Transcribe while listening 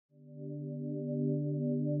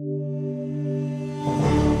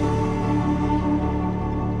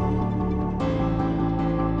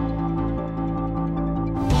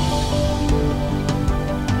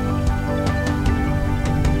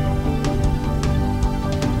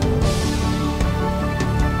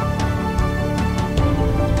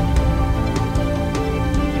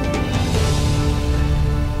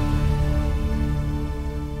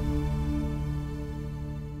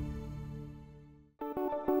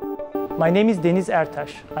My name is Deniz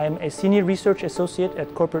Ertas. I am a Senior Research Associate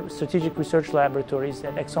at Corporate Strategic Research Laboratories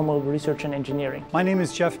at ExxonMobil Research and Engineering. My name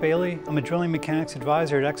is Jeff Bailey. I'm a Drilling Mechanics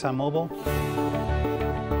Advisor at ExxonMobil.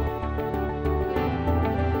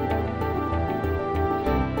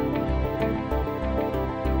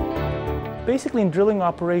 Basically, in drilling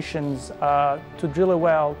operations, to drill a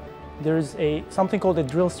well, there's something called a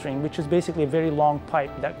drill string, which is basically a very long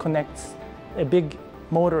pipe that connects a big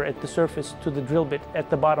motor at the surface to the drill bit at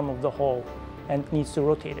the bottom of the hole and needs to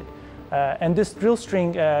rotate it. And this drill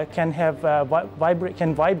string can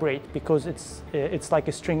vibrate because it's like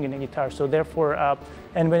a string in a guitar. So therefore,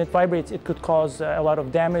 and when it vibrates, it could cause a lot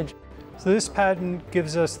of damage. So this patent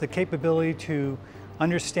gives us the capability to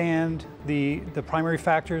understand the primary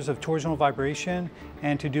factors of torsional vibration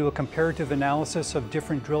and to do a comparative analysis of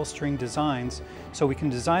different drill string designs, so we can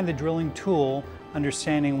design the drilling tool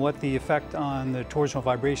understanding what the effect on the torsional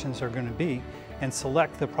vibrations are going to be and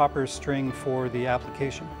select the proper string for the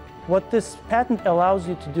application. What this patent allows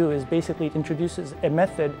you to do is basically it introduces a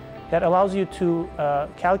method that allows you to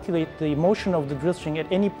calculate the motion of the drill string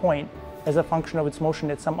at any point as a function of its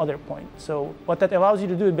motion at some other point. So what that allows you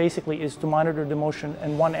to do basically is to monitor the motion at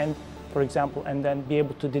one end, for example, and then be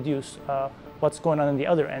able to deduce what's going on the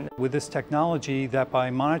other end. With this technology, that by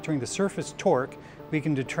monitoring the surface torque, we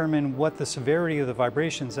can determine what the severity of the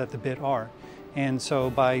vibrations at the bit are. And so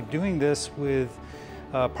by doing this with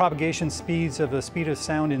propagation speeds of the speed of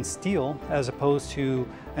sound in steel, as opposed to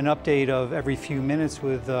an update of every few minutes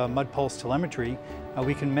with mud pulse telemetry,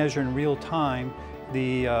 we can measure in real time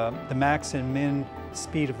the max and min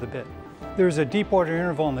speed of the bit. There's a deep water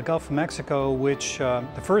interval in the Gulf of Mexico, which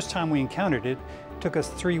the first time we encountered it took us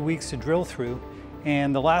 3 weeks to drill through,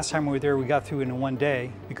 and the last time we were there we got through it in 1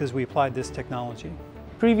 day because we applied this technology.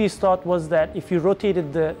 Previous thought was that if you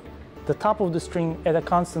rotated the top of the string at a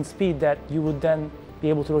constant speed, that you would then be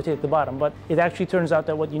able to rotate at the bottom, but it actually turns out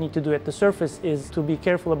that what you need to do at the surface is to be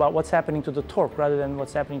careful about what's happening to the torque rather than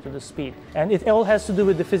what's happening to the speed. And it all has to do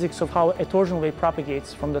with the physics of how a torsional wave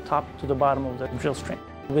propagates from the top to the bottom of the drill string.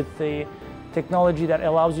 With the technology that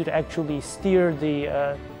allows you to actually steer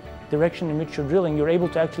the direction in which you're drilling, you're able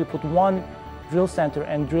to actually put one drill center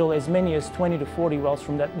and drill as many as 20 to 40 wells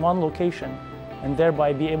from that one location, and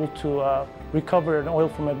thereby be able to recover an oil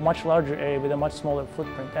from a much larger area with a much smaller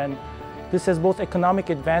footprint. And this has both economic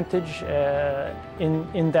advantage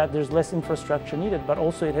in that there's less infrastructure needed, but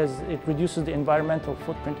also it reduces the environmental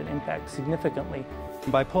footprint and impact significantly.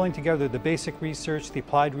 By pulling together the basic research, the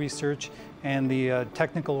applied research, and the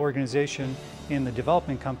technical organization in the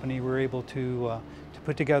development company, we're able to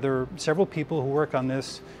put together several people who work on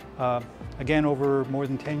this, again, over more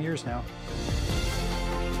than 10 years now.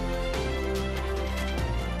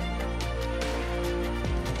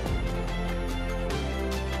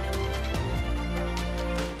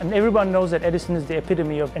 And everyone knows that Edison is the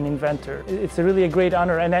epitome of an inventor. It's really a great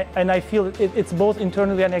honor, and I feel it's both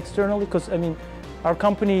internally and externally, because I mean, our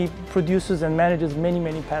company produces and manages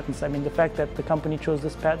many patents. I mean, the fact that the company chose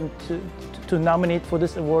this patent to nominate for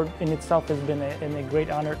this award in itself has been a great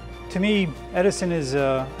honor. To me, Edison is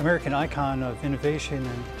an American icon of innovation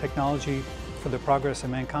and technology for the progress of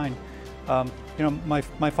mankind. You know,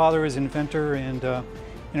 my father is an inventor, and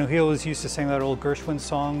you know, he always used to sing that old Gershwin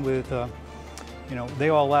song with you know, they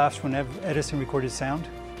all laughed when Edison recorded sound.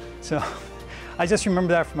 So I just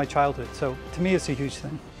remember that from my childhood. So to me, it's a huge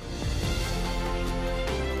thing.